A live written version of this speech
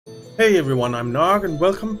Hey everyone, I'm Nog and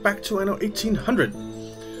welcome back to Anno 1800.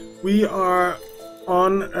 We are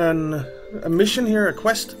on a mission here, a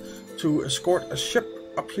quest to escort a ship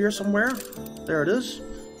up here somewhere. There it is.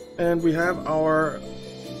 And we have our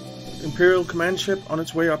Imperial command ship on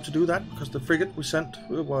its way up to do that, because the frigate we sent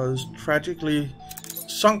was tragically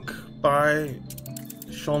sunk by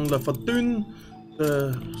Jean Le Fortune,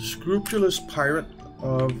 the scrupulous pirate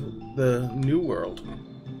of the New World.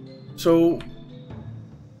 So,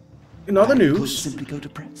 in other news, simply go to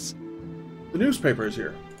press. the newspaper is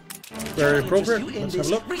here. Very appropriate. Let's have a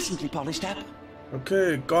look. Recently polished apple.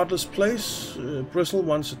 Okay, godless place. Bristle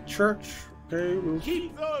wants a church. Okay, we'll...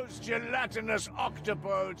 Keep those gelatinous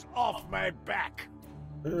octopodes off my back.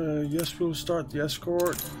 yes, we'll start the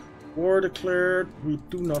escort. War declared. We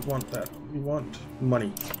do not want that. We want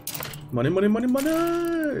money. Money, money, money,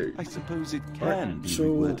 money! I suppose it can be so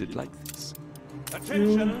reworded like this.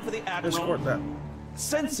 Attention for the Admiral. escort that.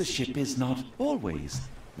 Censorship is not always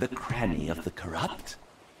the cranny of the corrupt.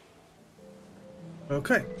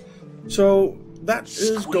 Okay, so that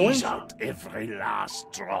is going. Squeeze out every last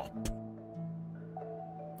drop.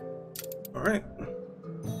 Alright.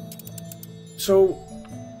 So,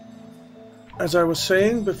 as I was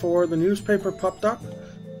saying before the newspaper popped up,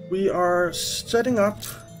 we are setting up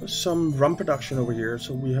some rum production over here.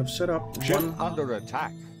 So we have set up Ship one... under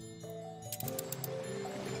attack.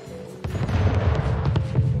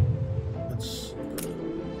 That's...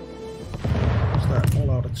 what's that?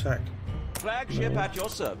 All-out attack. Flagship No. at your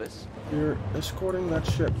service. We're escorting that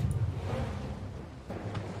ship.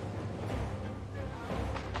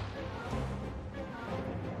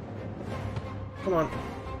 Come on,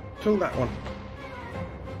 kill that one.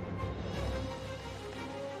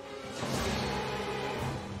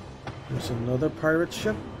 There's another pirate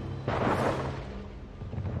ship.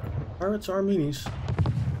 Pirates are meanies.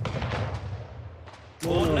 No,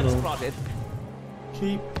 Ordnance no. spotted.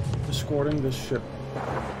 Keep escorting this ship.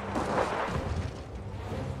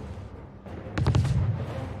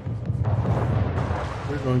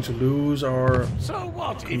 We're going to lose our So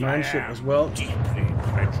what if I command ship am as well. deeply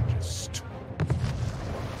prejudiced?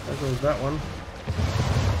 There goes that one.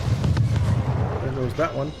 There goes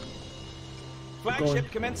that one.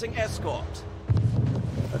 Flagship commencing escort.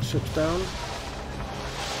 That ship's down.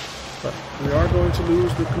 But we are going to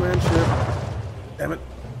lose the command ship. Damn it.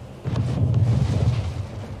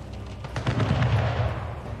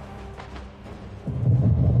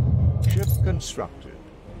 Ship constructed.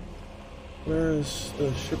 Where is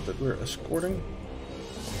the ship that we're escorting?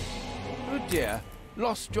 Oh dear,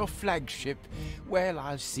 lost your flagship. Well,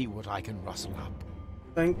 I'll see what I can rustle up.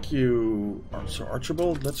 Thank you, Sir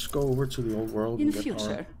Archibald. Let's go over to the old world. In and get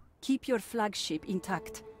future, keep your flagship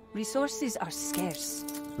intact. Resources are scarce.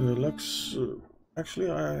 Lux,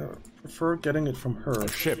 actually, I prefer getting it from her. The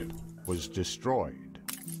ship was destroyed.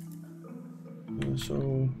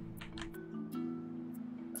 So,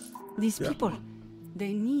 These Yeah. people,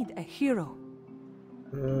 they need a hero.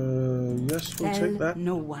 yes, we'll Tell take that.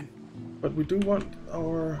 no one. But we do want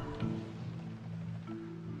our...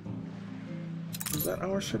 Is that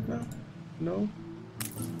our ship now? No?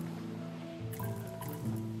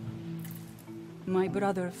 My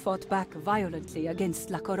brother fought back violently against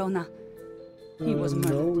La Corona. He was No,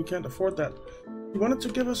 murdered. we can't afford that. He wanted to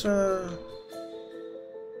give us a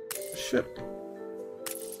ship.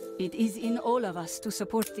 It is in all of us to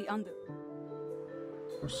support the under.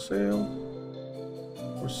 For sale.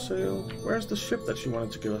 For sale. Where's the ship that she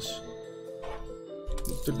wanted to give us?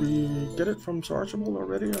 Did we get it from Sir Archibald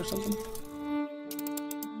already or something?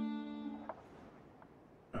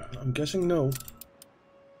 I'm guessing no.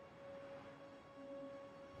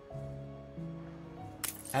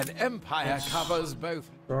 An empire covers both.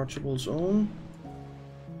 Sir Archibald's own.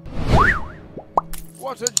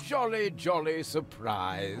 What a jolly, jolly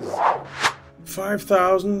surprise.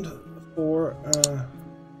 5,000 for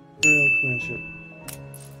Imperial command ship.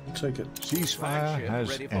 We'll take it. Ceasefire Flagship has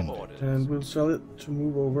ready for ended. orders. And we'll sell it to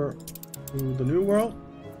move over to the New World.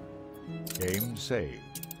 Game saved.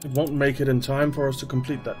 It won't make it in time for us to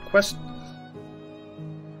complete that quest.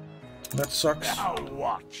 That sucks. Now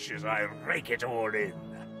watch as I rake it all in.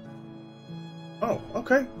 Oh,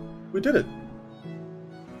 okay. We did it.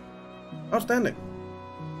 Outstanding.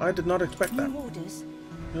 I did not expect that. New orders.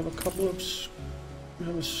 We have a couple of... We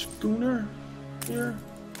have a schooner here.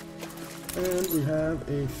 And we have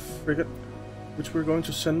a frigate, which we're going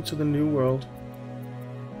to send to the New World.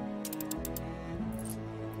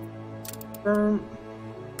 Are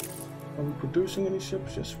we producing any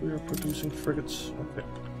ships? Yes, we are producing frigates. Okay.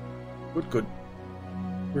 Good, good.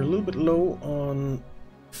 We're a little bit low on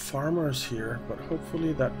farmers here, but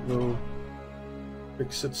hopefully that will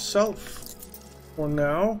fix itself for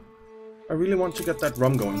now. I really want to get that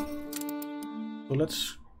rum going. So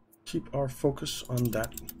let's keep our focus on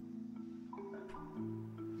that.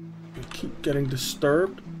 We keep getting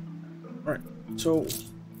disturbed. Alright, so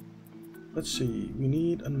let's see. We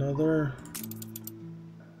need another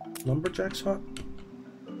lumberjack's hut.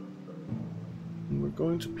 And we're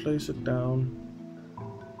going to place it down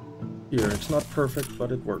here. It's not perfect,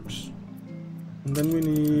 but it works. And then we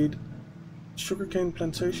need sugarcane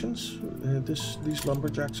plantations. These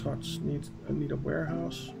lumberjacks huts need a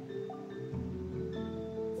warehouse.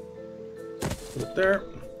 Put it there.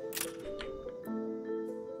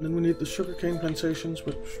 And then we need the sugarcane plantations,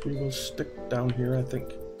 which we will stick down here, I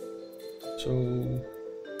think. So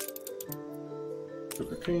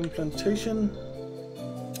sugarcane plantation.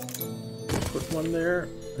 Put one there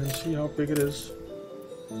and see how big it is.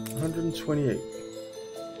 128.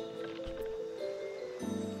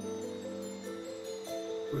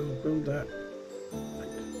 We'll build that like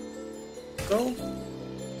so.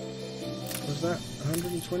 Was that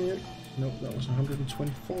 128? Nope, that was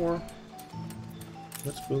 124.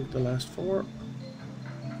 Let's build the last 4.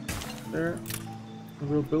 There. And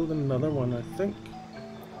we'll build another one, I think.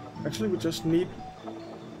 Actually, we just need...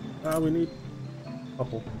 we need a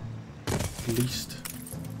couple. At least.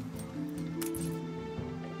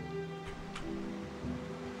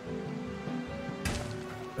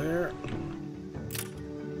 There.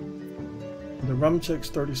 The rum takes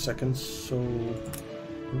 30 seconds, so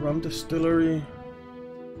the rum distillery,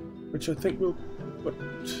 which I think we'll put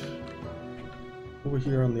over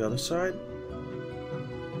here on the other side.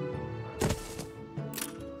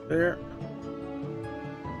 There.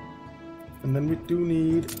 And then we do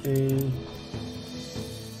need a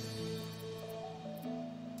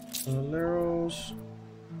Journaleros.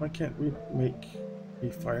 Why can't we make a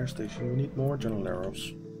fire station? We need more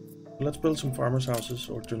Journaleros. Let's build some farmers' houses,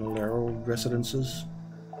 or Journalero residences,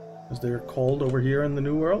 as they are called over here in the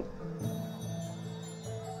New World.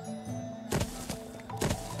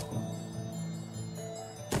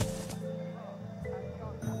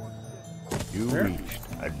 You reached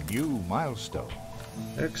a new milestone.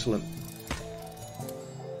 Excellent.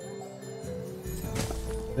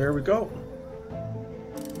 There we go.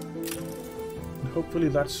 And hopefully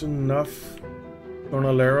that's enough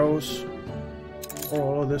Journaleros for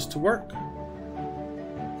all of this to work.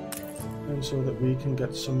 And so that we can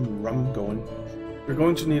get some rum going. We're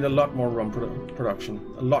going to need a lot more rum production.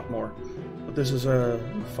 A lot more. But this is a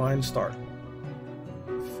fine start.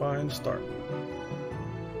 Fine start.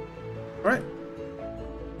 Alright.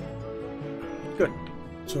 Good.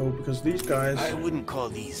 So, because these guys... I wouldn't call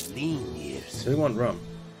these lean years. They want rum.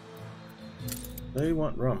 They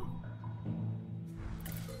want rum.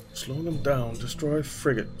 Slow them down. Destroy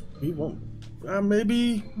frigate. We won't.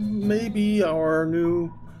 Maybe our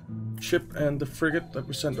new ship and the frigate that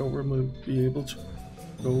we sent over will be able to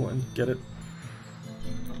go and get it.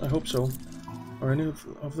 I hope so. Are any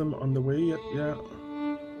of them on the way yet? Yeah.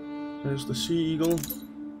 There's the Sea Eagle.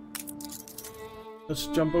 Let's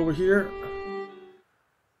jump over here.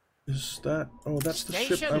 Is that... Oh, that's the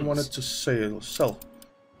ship I wanted to sell.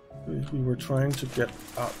 We were trying to get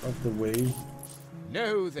out of the way.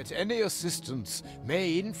 Know that any assistance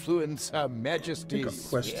may influence Her Majesty's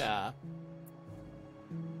sphere.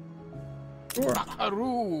 Sure.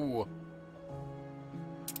 Buckaroo!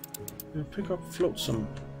 Pick up flotsam.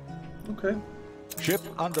 Okay. Ship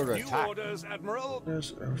under New attack. orders, Admiral.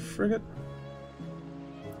 There's our frigate.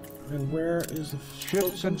 And where is the Ship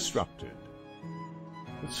flotsam? constructed.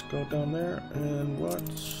 Let's go down there and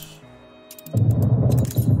watch.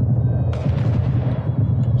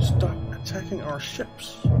 Stop attacking our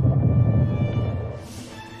ships.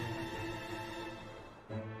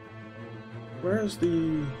 Where is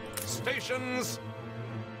the... Stations.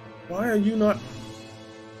 Why are you not...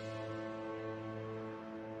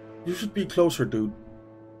 You should be closer, dude.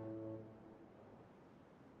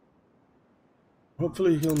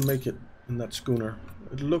 Hopefully he'll make it in that schooner.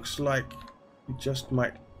 It looks like he just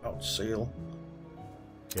might outsail.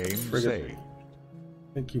 Game Frigate. saved.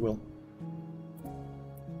 I think he will.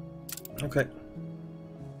 Okay.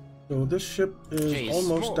 So this ship is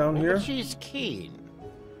almost down here. She's keen.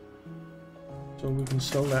 So we can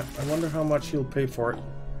sell that. I wonder how much he'll pay for it.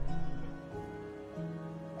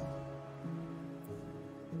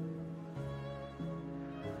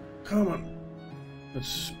 Come on. Let's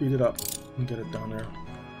speed it up and get it down there.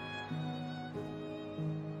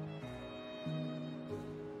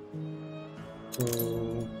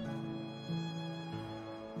 So...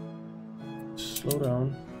 slow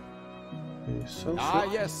down. Okay, sell ship.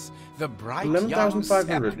 Yes, the bright 11,500. young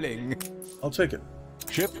sapling. I'll take it.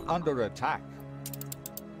 Ship under attack.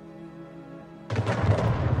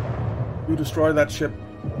 You destroy that ship.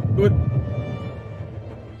 Do it.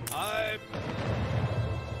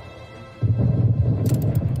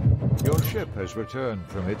 Your ship has returned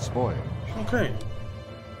from its voyage. Okay.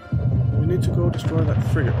 We need to go destroy that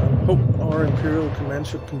frigate. I hope our Imperial command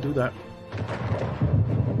ship can do that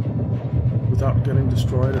without getting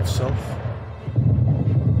destroyed itself.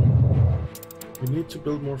 We need to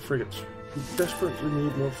build more frigates. We desperately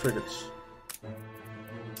need more frigates.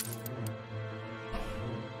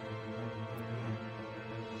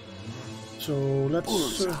 So let's...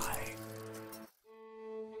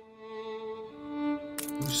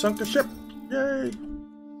 we sunk a ship! Yay!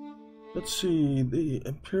 Let's see, the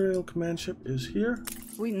Imperial command ship is here.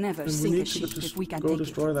 We never And we sink a need to ship if we can go take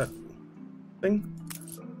destroy it. that thing.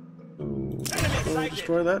 So, go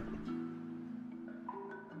destroy that.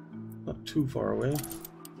 Not too far away.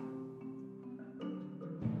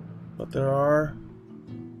 But there are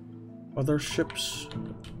other ships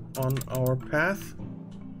on our path.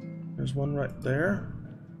 There's one right there.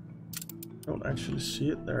 Don't actually see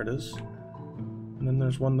it. There it is. And then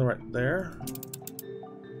there's one right there.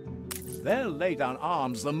 They'll lay down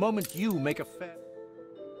arms the moment you make a fair...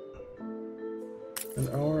 And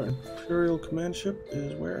our Imperial command ship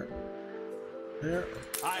is where? There.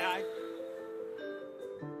 Aye, aye.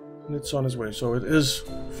 And it's on its way, so it is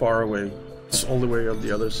far away. It's all the way on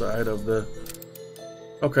the other side of the...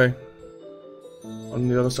 Okay. On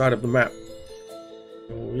the other side of the map.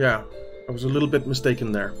 So yeah, I was a little bit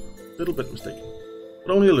mistaken there. A little bit mistaken.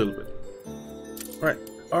 But only a little bit. Alright,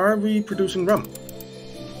 are we producing rum?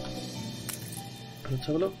 Let's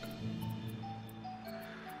have a look.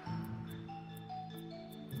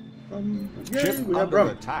 Yay, Ship we have under rum.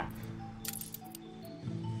 attack.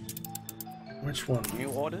 Which one? New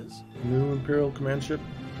orders? New Imperial command ship.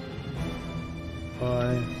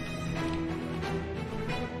 By...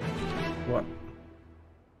 what?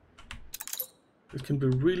 It can be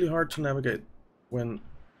really hard to navigate when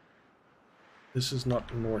this is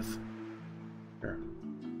not north. Here.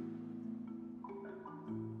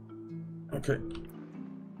 Okay.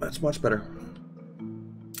 That's much better.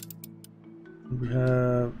 We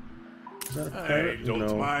have... is that a I pirate? don't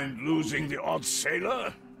No. mind losing the odd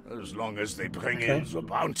sailor, as long as they bring in the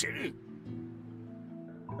bounty.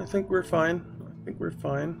 I think we're fine. I think we're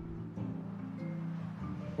fine.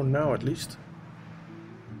 For now, at least.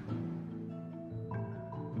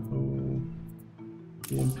 So,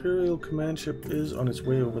 the Imperial command ship is on its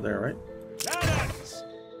way over there, right?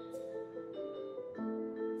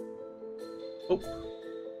 Oh.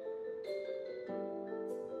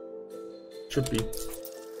 Should be.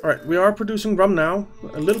 Alright, we are producing rum now.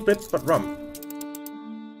 A little bit, but rum.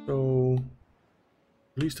 So,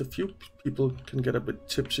 at least a few people can get a bit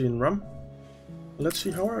tipsy in rum. Let's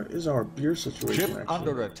see, how is our beer situation Ship actually?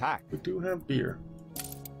 under attack. We do have beer.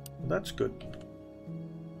 That's good.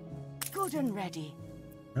 Good and ready.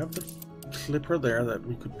 I have the clipper there that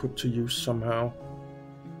we could put to use somehow.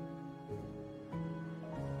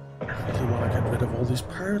 I really want to get rid of all these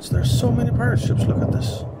pirates. There's so many pirate ships. Look at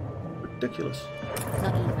this. Ridiculous.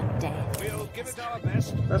 Not even death. We'll give it our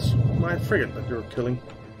best. That's my frigate that you're killing.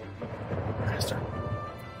 Bastard.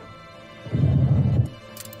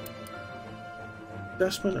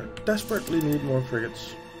 Desperately need more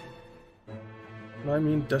frigates. And I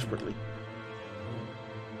mean desperately.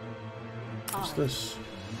 What's this?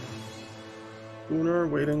 Schooner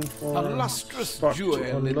waiting for A lustrous spot jewel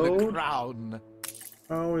to in the unload. crown.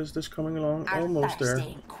 How is this coming along? Our Almost thirst there.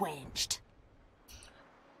 ain't quenched.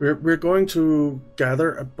 We're going to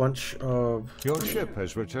gather a bunch of Your ship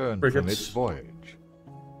has returned frigates. from its voyage.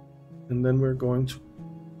 And then we're going to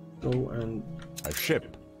go and A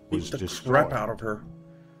ship was beat the destroyed. crap out of her.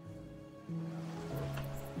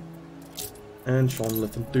 And Sean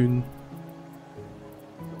Lithendoon.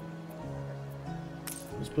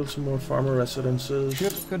 Let's build some more farmer residences.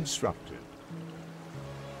 Ship constructed.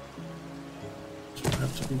 It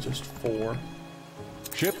have to be just 4.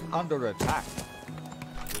 Ship under attack.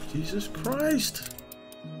 Jesus Christ!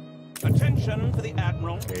 Attention for the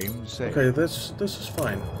Admiral. Game safe. Okay, this is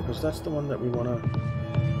fine because that's the one that we want to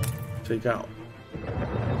take out.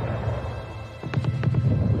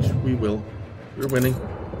 Which we will. We're winning.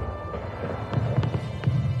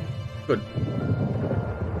 Good.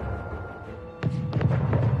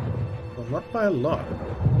 Well, not by a lot,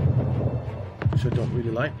 which I don't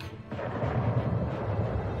really like.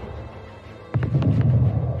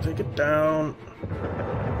 Take it down.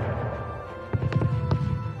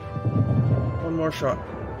 One more shot.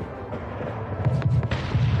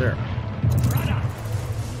 There.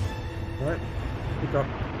 Alright. Pick up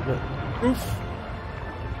the roof.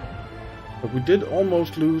 But we did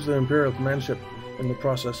almost lose the Imperial command ship in the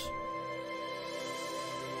process.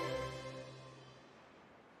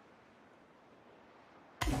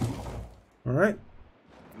 Alright.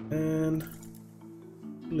 And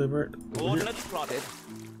deliver it. Coordinates plotted.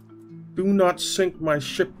 Do not sink my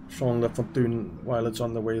ship, Jean Lafontaine, while it's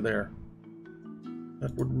on the way there.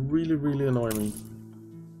 That would really, really annoy me.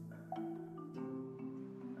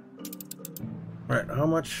 Alright, how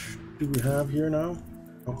much do we have here now?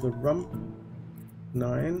 Of the RUM?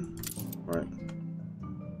 9. Alright.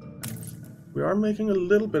 We are making a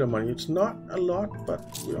little bit of money. It's not a lot,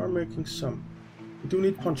 but we are making some. We do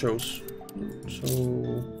need ponchos. So,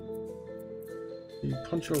 the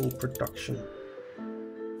poncho production.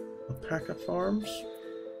 Alpaca farms.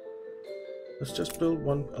 Let's just build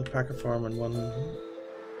one alpaca farm and one.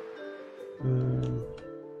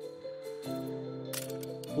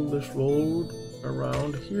 Pull this road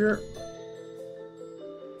around here.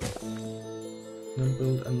 Then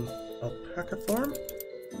build an alpaca farm.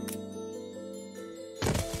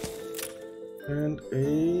 And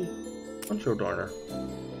a poncho darner.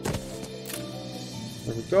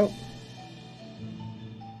 There we go.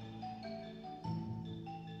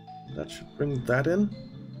 That should bring that in.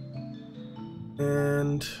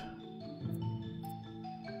 And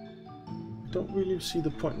I don't really see the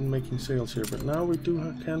point in making sales here, but now we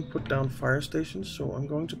can put down fire stations, so I'm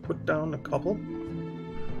going to put down a couple.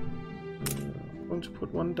 I'm going to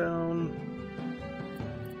put one down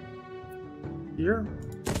here,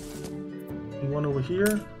 and one over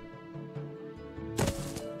here,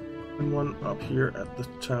 and one up here at the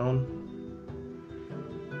town.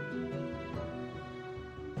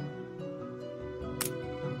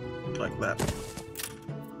 Like that.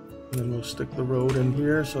 And then we'll stick the road in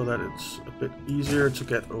here so that it's a bit easier to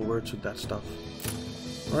get over to that stuff.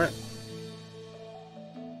 Alright.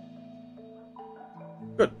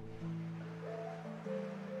 Good.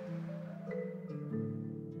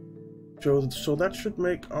 So that should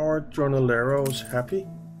make our jornaleros happy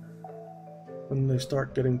when they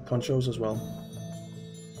start getting ponchos as well.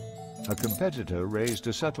 A competitor raised a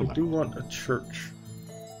We settlement. do want a church.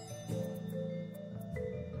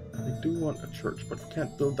 We do want a church, but we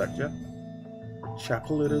can't build that yet.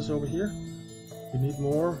 Chapel it is over here. We need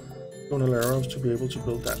more jornaleros to be able to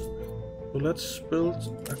build that. So let's build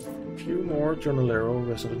a few more jornalero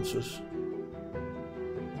residences.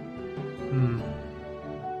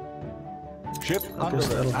 Ship I under guess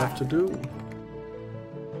that'll attack. have to do.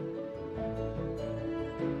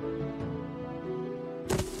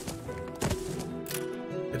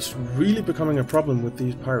 It's really becoming a problem with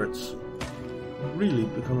these pirates. Really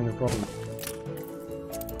becoming a problem.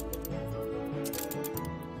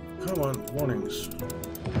 Come on, warnings.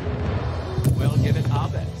 We'll give it our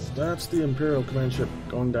best. That's the Imperial command ship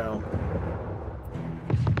going down.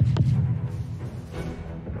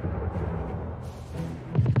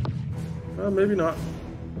 Well, maybe not.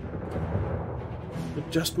 It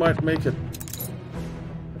just might make it.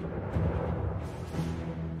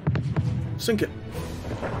 Sink it.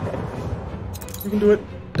 You can do it.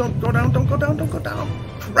 Don't go down, don't go down, don't go down.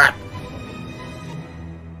 Crap!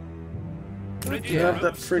 You have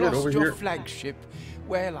that frigate Lost over your here. flagship.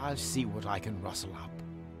 Well, I'll see what I can rustle up.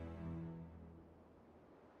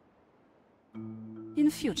 In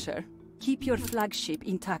future, keep your flagship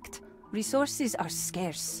intact. Resources are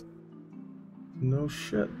scarce. No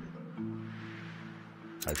shit.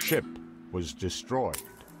 A ship was destroyed.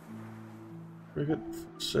 Frigate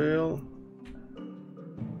sail.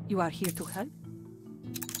 You are here to help?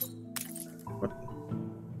 What?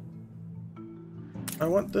 I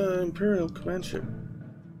want the Imperial command ship.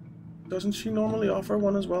 Doesn't she normally offer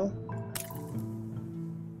one as well?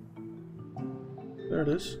 There it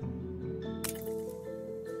is.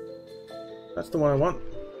 That's the one I want.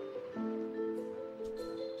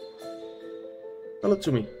 Tell it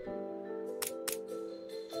to me.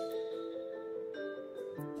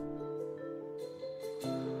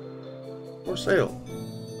 For sale.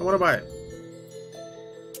 I want to buy it.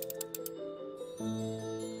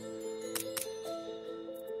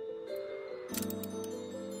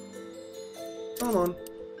 Come on.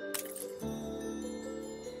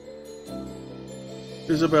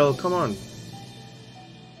 Isabel, come on.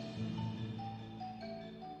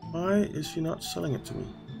 Why is she not selling it to me?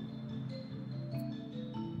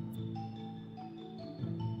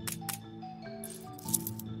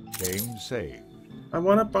 Game saved. I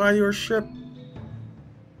want to buy your ship.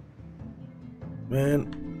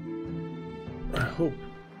 Man, I hope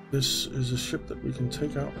this is a ship that we can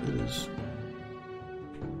take out. It is.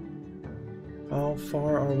 How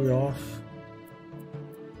far are we off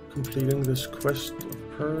completing this quest of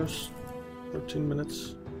hers? 13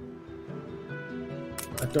 minutes.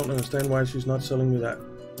 I don't understand why she's not selling me that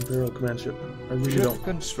Imperial command ship. I really Ship don't.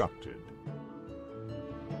 constructed.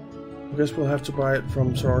 I guess we'll have to buy it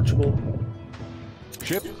from Sir Archibald.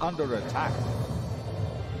 Ship under attack.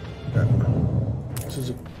 This is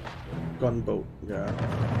a gunboat. Yeah,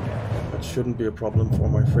 that shouldn't be a problem for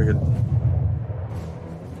my frigate.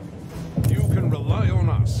 You can rely on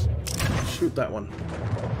us. Shoot that one.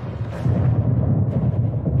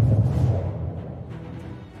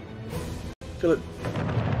 Kill it.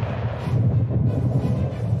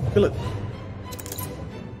 Kill it.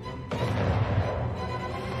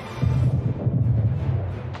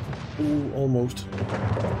 Ooh, almost.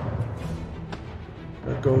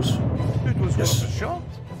 There it goes. It was Yes. worth a shot.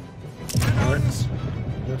 Alright.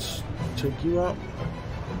 Let's take you out.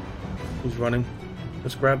 He's running.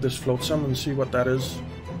 Let's grab this flotsam and see what that is.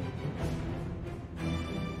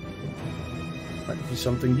 Might be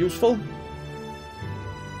something useful.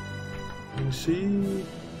 Let me see.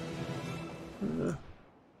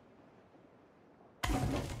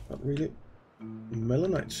 Not really.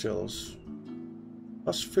 Melanite shells.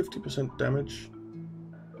 Plus 50% damage.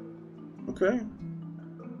 Okay.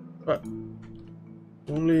 But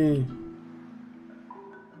only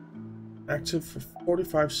active for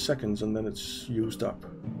 45 seconds and then it's used up.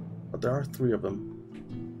 But there are 3 of them.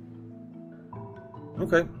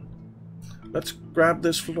 Okay. Let's grab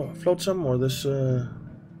this flotsam or this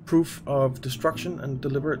proof of destruction and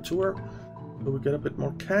deliver it to her so we get a bit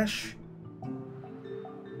more cash.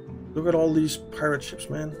 Look at all these pirate ships,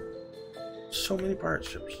 man. So many pirate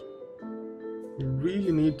ships. We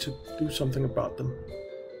really need to do something about them.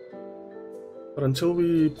 But until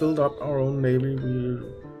we build up our own navy,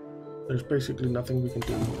 there's basically nothing we can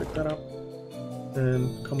do. Pick that up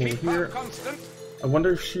and come over here. I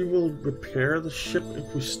wonder if she will repair the ship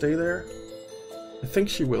if we stay there. I think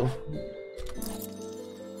she will.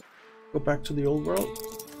 Go back to the old world.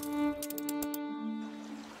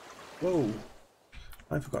 Whoa.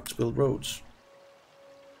 I forgot to build roads.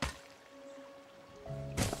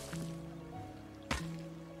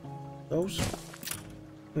 Those.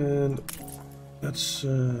 And let's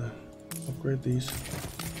upgrade these.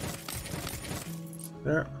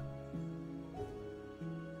 There.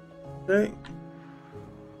 Okay.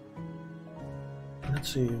 Let's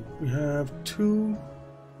see. We have 2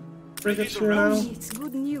 frigates here now. It's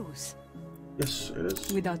good news. Yes, it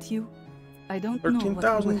is. Without you, I don't know what we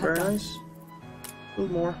 13,000, would have very done. nice.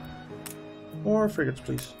 Build more. More frigates,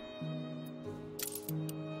 please.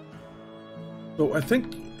 So I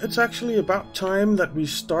think it's actually about time that we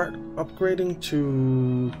start upgrading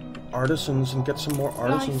to artisans and get some more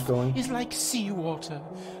artisans Life going. is like seawater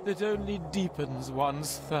that only deepens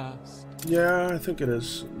one's thirst. Yeah, I think it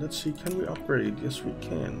is. Let's see, can we upgrade? Yes, we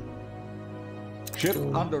can. Ship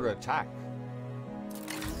under attack.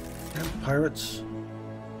 And pirates.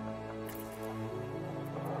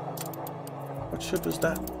 What ship is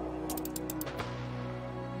that?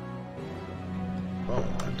 Oh,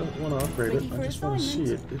 I don't want to upgrade it. I just want to see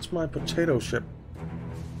it. It's my potato ship.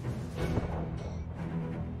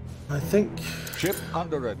 I think... Ship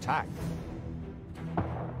under attack.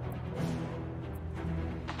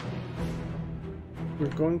 we're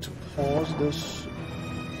going to pause this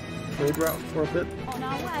trade route for a bit. On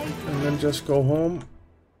our way. And then just go home.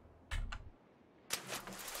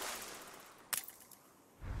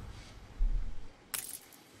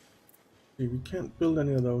 See, we can't build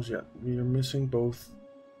any of those yet. We are missing both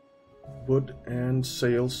wood and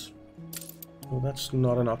sails. So that's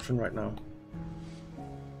not an option right now.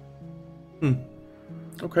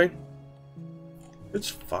 Okay. It's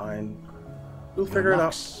fine. We'll figure it out.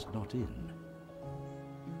 Luck's not in.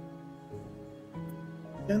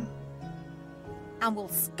 Again. And we'll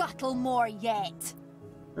scuttle more yet.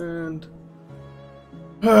 And...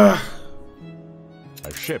 A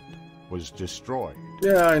ship was destroyed.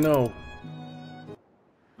 yeah, I know.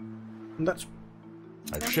 And that's...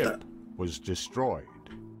 A ship was destroyed.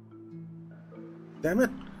 damn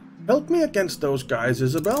it. Help me against those guys,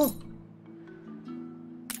 Isabel.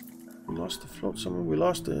 We lost the flotsam. We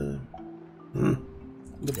lost the...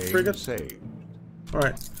 the Game frigate. saved.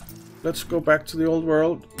 Alright. Let's go back to the old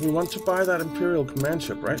world. We want to buy that Imperial command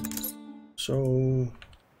ship, right? So...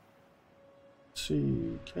 let's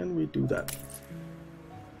see. Can we do that?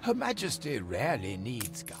 Her Majesty rarely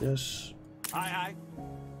needs guns. Yes. Aye, aye.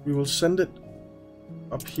 We will send it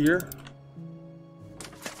up here.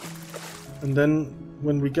 And then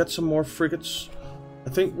when we get some more frigates, I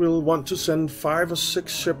think we'll want to send 5 or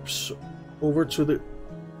 6 ships over to the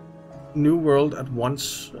new world at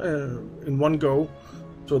once, in one go,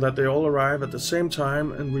 so that they all arrive at the same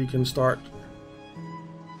time and we can start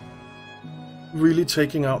really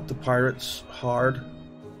taking out the pirates hard.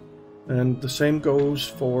 And the same goes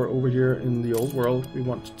for over here in the old world. We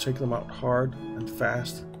want to take them out hard and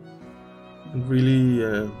fast and really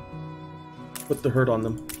put the hurt on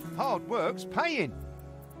them. Hard work's paying.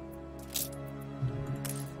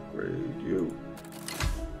 Upgrade you.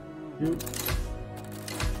 You.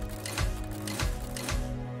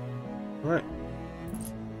 Alright.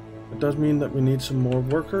 It does mean that we need some more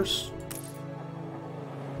workers.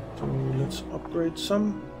 So let's upgrade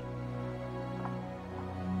some.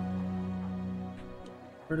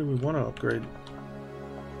 Where do we want to upgrade?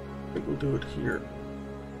 I think we'll do it here.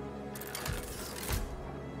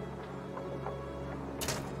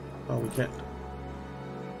 Oh, we can't.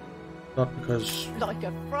 Not because Like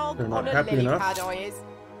a frog they're not on a happy lily enough, pad, I is.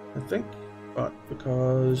 I think, but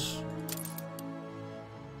because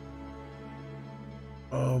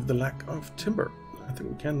of the lack of timber. I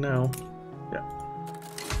think we can now. Yeah.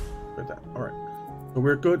 Like that. Alright. So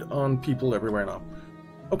we're good on people everywhere now.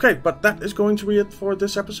 Okay, but that is going to be it for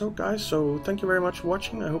this episode, guys. So thank you very much for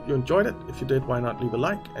watching. I hope you enjoyed it. If you did, why not leave a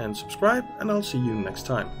like and subscribe, and I'll see you next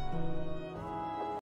time.